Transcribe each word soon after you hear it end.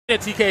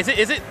TK,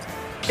 is it?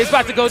 It's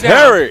about to go down.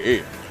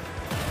 Terry.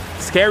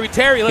 Scary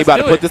Terry, let's do it. He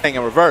about to put this thing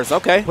in reverse.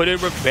 Okay. Put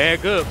it in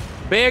bag up.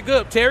 Bag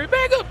up, Terry.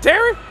 Bag up,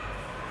 Terry.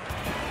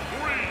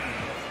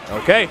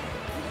 Okay.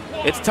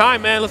 It's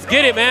time, man. Let's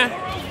get it, man.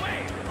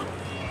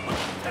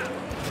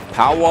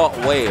 Power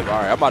wave.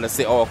 All right, I'm about to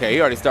say, oh, okay. He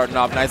already starting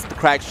off nice with the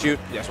crack shoot.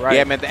 That's right.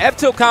 Yeah, man, the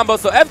F-tilt combo.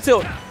 So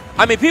F-tilt,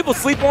 I mean, people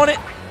sleep on it,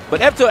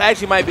 but F-tilt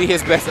actually might be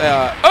his best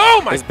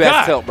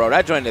best tilt, bro.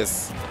 That joint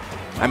is,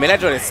 I mean, that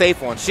joint is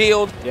safe on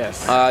shield.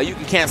 Yes. You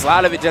can cancel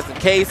out of it just in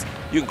case.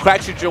 You can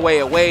crack shoot your way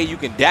away. You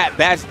can dash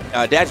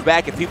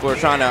back if people are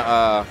trying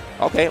to,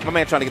 okay, my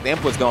man trying to get the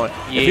inputs going.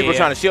 Yeah. If people are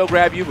trying to shield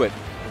grab you, but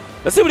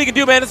let's see what he can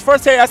do, man. This is the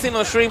first Terry I've seen on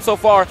the stream so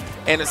far.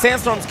 And the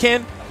Sandstorm's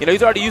Ken, you know,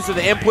 he's already used to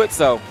the input,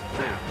 so.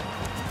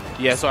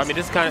 Yeah, so I mean,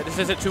 this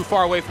isn't too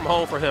far away from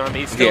home for him. I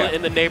mean, he's still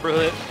in the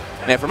neighborhood.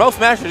 And for most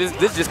smashers,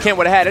 this just Ken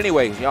would have had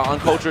anyways. Y'all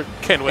uncultured.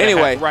 Ken would have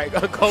had, right?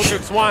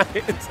 Uncultured swine.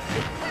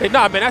 Hey,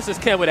 nah, man, that's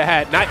just Ken would have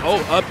had.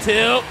 Up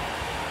tilt.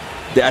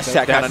 That's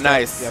kind of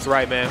nice. That's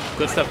right, man.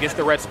 Good stuff. Gets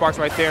the red sparks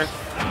right there.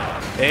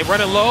 They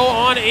running low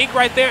on ink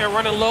right there and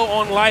running low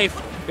on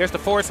life. There's the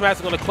forward smash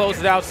going to close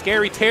it out.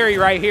 Scary Terry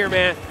right here,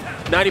 man.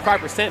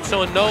 95%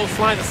 showing no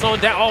slides and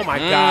slowing down. Oh, my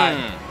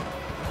God.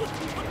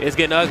 It's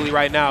getting ugly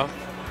right now.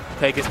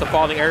 Okay, gets the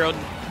falling arrow.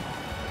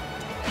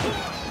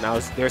 Now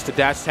there's the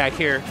dash attack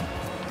here.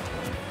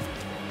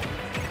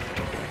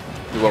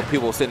 Well,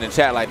 people sitting in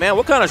chat like, man,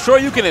 what kind of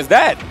Shoryuken is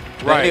that?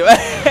 Right.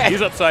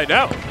 He's upside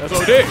down. That's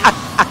OD.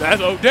 That's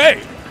OD.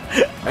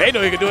 I ain't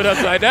know he could do it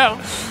upside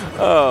down.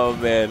 Oh,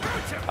 man.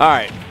 All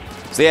right.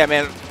 So, yeah,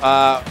 man.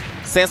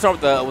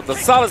 Sandstorm with the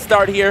solid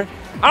start here.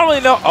 I don't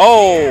really know.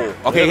 Oh,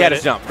 okay, he had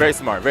his jump. Very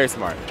smart, very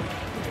smart.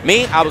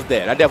 Me, I was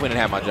dead. I definitely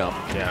didn't have my jump.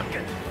 Yeah.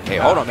 Hey,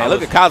 hold on, man.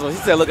 Look at Cosmos.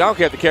 He said, look, I don't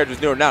care if the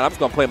character's new or not. I'm just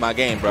going to play my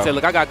game, bro. He said,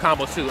 look, I got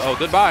combos, too. Oh,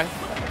 goodbye.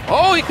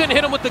 Oh, he couldn't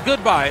hit him with the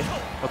goodbye.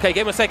 Okay,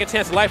 gave him a second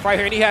chance of life right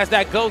here, and he has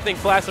that go thing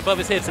flash above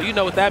his head, so you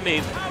know what that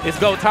means. It's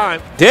go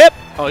time. Dip.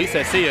 Oh, he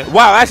said, see ya.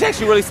 Wow, that's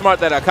actually really smart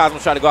that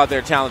Cosmos tried to go out there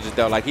and challenge it,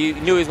 though. Like, he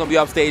knew he was going to be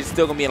upstage,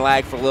 still going to be in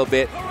lag for a little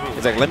bit.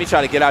 He's like, let me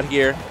try to get out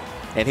here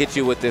and hit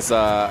you with this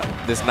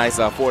this nice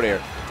forward air.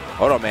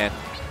 Hold on, man.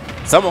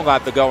 Someone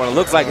got to go, and it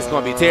looks like it's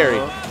going to be Terry.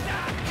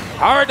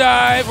 Hard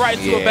dive right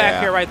into a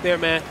back here right there,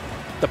 man.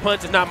 The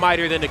punch is not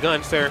mightier than the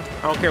gun, sir.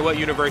 I don't care what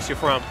universe you're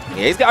from.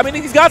 Yeah,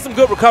 he's got some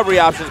good recovery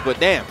options, but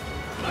damn.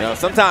 You know,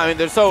 sometimes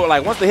they're so,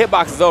 like, once the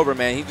hitbox is over,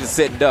 man, he just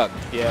sit and duck.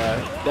 Yeah,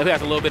 definitely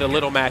has a little bit of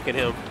Little Mac in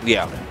him.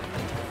 Yeah.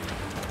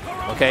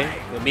 Okay,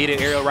 the immediate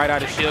aerial right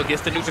out of shield,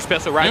 gets the neutral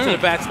special right to the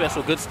back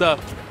special. Good stuff.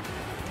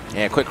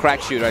 Yeah, quick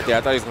crack shoot right there.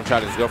 I thought he was going to try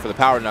to just go for the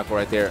power knuckle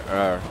right there,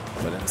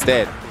 but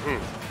instead,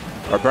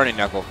 or burning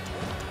knuckle.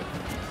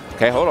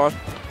 Okay, hold on.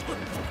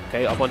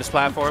 Okay, up on this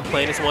platform,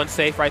 playing this one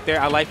safe right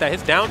there. I like that.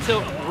 His down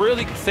tilt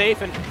really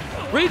safe and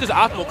really just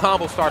optimal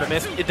combo starter,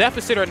 man.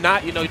 Deficit or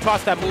not, you know, you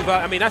toss that move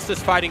out. I mean, that's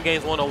just fighting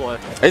games 101.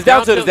 His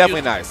down tilt is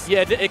definitely nice.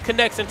 Yeah, it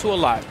connects into a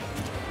lot.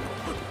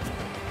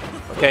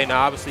 Okay,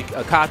 now obviously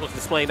Cosmos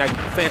displaying that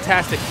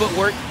fantastic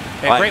footwork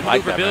and great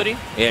maneuverability.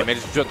 Yeah, man,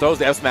 just throws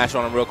the F smash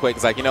on him real quick.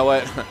 It's like, you know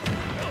what?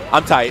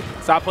 I'm tight.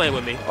 Stop playing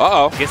with me.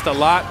 Uh-oh. Gets the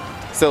lock.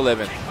 Still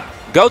living.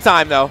 Go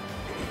time, though.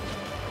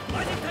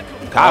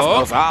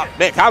 Cosmos,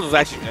 man, Cosmos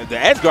actually, the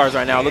edge guards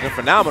right now are looking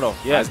phenomenal.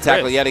 Yeah,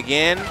 tackle yet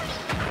again.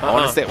 I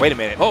want to say, wait a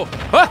minute. Oh,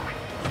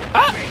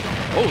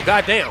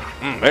 goddamn.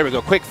 There we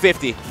go, quick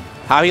 50.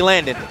 How he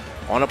landed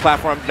on the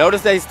platform.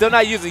 Notice that he's still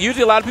not using,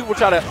 usually a lot of people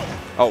try to,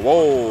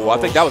 I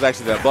think that was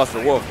actually the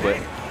Buster Wolf, but.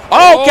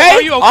 Oh, okay.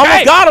 Are you okay?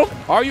 Almost got him.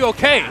 Are you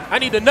okay? I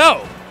need to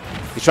know.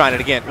 He's trying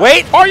it again.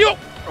 Wait. Are you?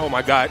 Oh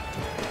my God.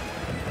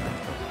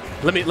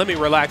 Let me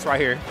relax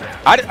right here.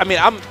 I mean,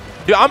 I'm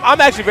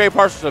actually very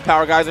partial to the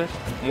Power Geyser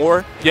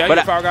more. Yeah, you're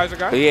a Power Geyser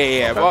guy?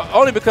 Yeah. Okay. Well,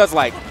 only because,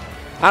 like,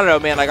 I don't know,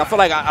 man. Like, I feel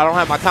like I don't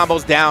have my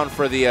combos down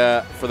for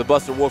the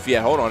Buster Wolf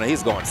yet. Hold on,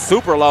 he's going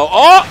super low.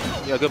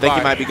 Oh, yeah, goodbye. I think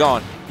he might be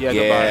gone. Yeah,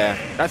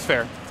 goodbye. That's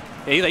fair.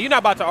 Yeah, he's like, you're not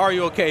about to "Are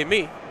you okay?"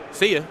 me.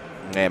 See ya.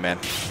 Yeah, man.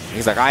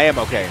 He's like, I am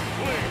okay. You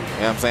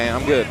know what I'm saying?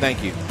 I'm good.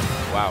 Thank you.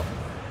 Wow.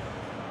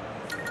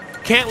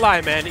 Can't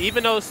lie, man.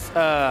 Even though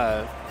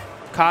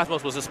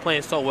Cosmos was just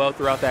playing so well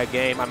throughout that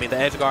game, I mean, the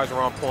edge guards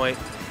are on point.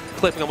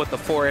 Clipping him with the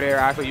forward air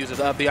after he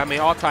uses up B. I mean,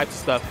 all types of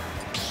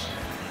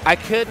stuff. I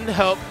couldn't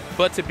help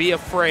but to be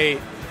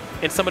afraid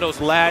in some of those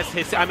last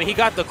hits. I mean, he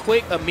got the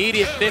quick,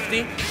 immediate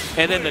 50,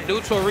 and then the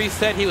neutral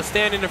reset. He was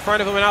standing in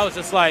front of him, and I was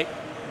just like,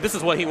 this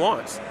is what he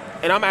wants.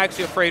 And I'm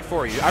actually afraid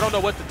for you. I don't know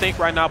what to think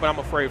right now, but I'm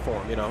afraid for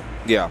him, you know?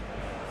 Yeah.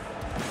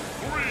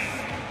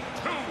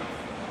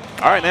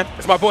 All right, man.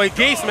 It's my boy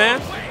Geese,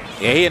 man.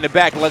 Yeah, he in the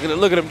back. Look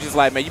at him just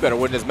like, man, you better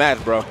win this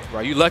match, bro.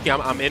 Bro, you lucky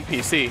I'm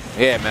NPC.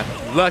 Yeah,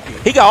 man. Lucky.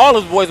 He got all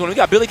his boys with him. He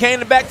got Billy Kane in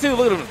the back, too.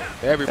 Look at him.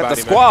 Everybody, got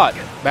the squad.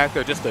 Man. Back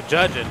there just the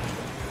judging.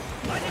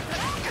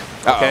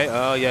 Okay,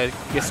 oh, yeah.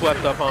 Get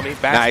swept up on me.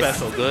 Back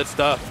special. Good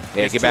stuff.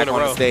 Yeah, get back on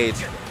the stage.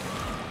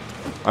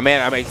 I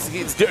mean,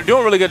 he's doing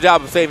a really good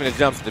job of saving his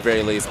jumps at the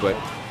very least, but,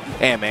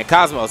 man,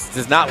 Cosmos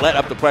does not let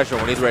up the pressure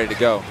when he's ready to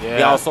go. Yeah.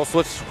 He also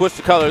switched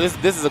the color.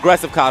 This is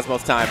aggressive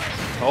Cosmos time.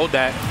 Hold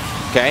that.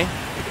 Okay.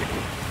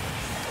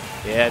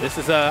 Yeah, this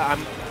is I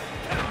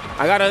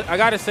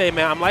gotta say,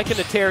 man, I'm liking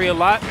the Terry a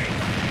lot.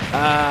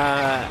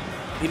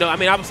 You know, I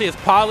mean, obviously it's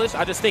polished.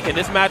 I just think in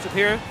this matchup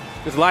here,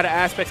 there's a lot of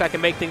aspects I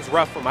can make things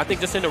rough for him. I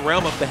think just in the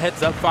realm of the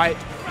heads-up fight,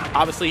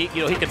 obviously,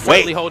 you know, he can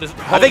certainly hold his.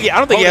 I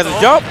don't think he has a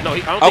jump. No, I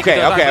don't think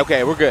he does.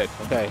 Okay, we're good.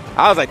 Okay.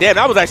 I was like, damn,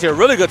 that was actually a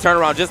really good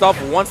turnaround just off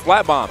of one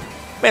splat bomb.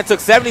 Man, it took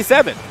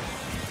 77.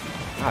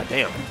 God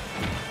damn.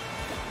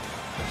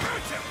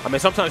 I mean,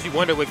 sometimes you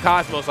wonder with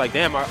Cosmos, like,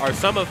 damn, are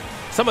some of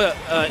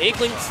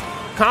Inkling's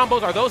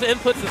combos, are those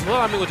inputs as well?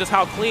 I mean, with just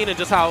how clean and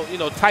just how, you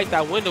know, tight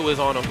that window is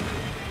on him.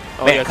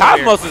 Oh, man, yeah,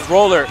 Cosmos'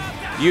 roller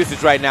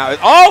usage right now is,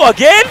 oh,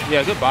 again?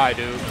 Yeah, goodbye,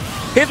 dude.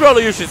 His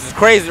roller usage is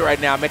crazy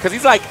right now, man, because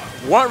he's like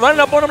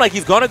running up on him like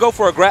he's going to go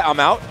for a grab. I'm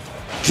out.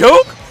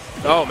 Juke?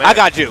 Oh, man. I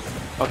got juke.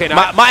 Okay,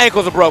 now my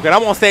ankles are broken.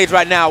 I'm on stage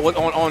right now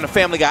on the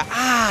Family Guy.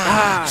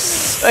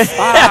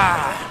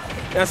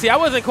 Now, see, I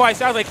wasn't quite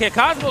sure. I was like, can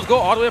Cosmos go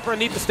all the way up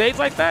underneath the stage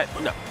like that?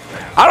 No.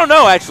 I don't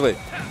know, actually.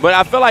 But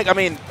I feel like, I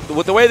mean,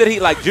 with the way that he,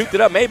 like, juked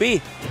it up,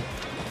 maybe.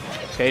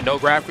 Okay, no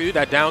grab for you.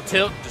 That down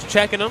tilt, just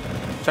checking him.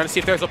 Trying to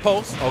see if there's a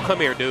pulse. Oh, come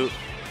here, dude.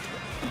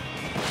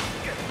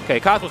 Okay,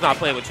 Cosmos not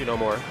playing with you no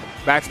more.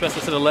 Back special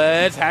to the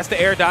ledge. Has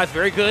the air dodge.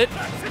 Very good.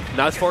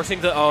 Now it's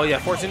forcing the, oh, yeah,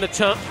 forcing the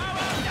chump.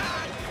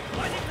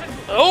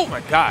 Oh,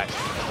 my God.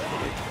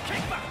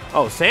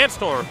 Oh,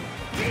 Sandstorm.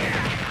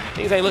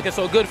 Things ain't looking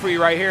so good for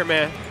you right here,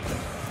 man.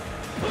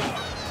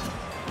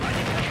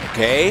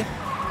 Okay.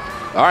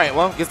 All right,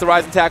 well, gets the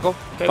rising tackle.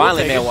 Okay,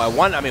 finally, man,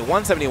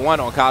 171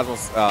 on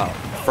Cosmos'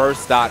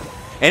 first stock.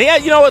 And yeah,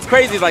 you know what's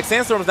crazy is like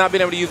Sandstorm's not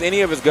been able to use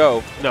any of his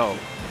go. No.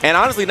 And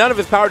honestly, none of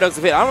his power ducks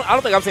have hit. I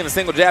don't think I've seen a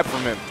single jab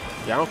from him.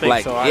 Yeah, I don't think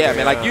like, so either. Yeah,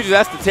 man, like usually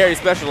that's the Terry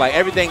special. Like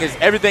everything is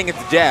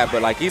the jab,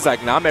 but like he's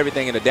like, no, I'm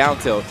everything in the down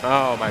tilt.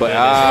 Oh my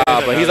goodness.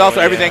 But he's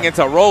also everything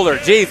into roller.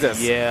 Jesus.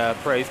 Yeah,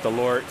 praise the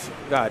Lord.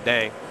 God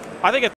dang. I think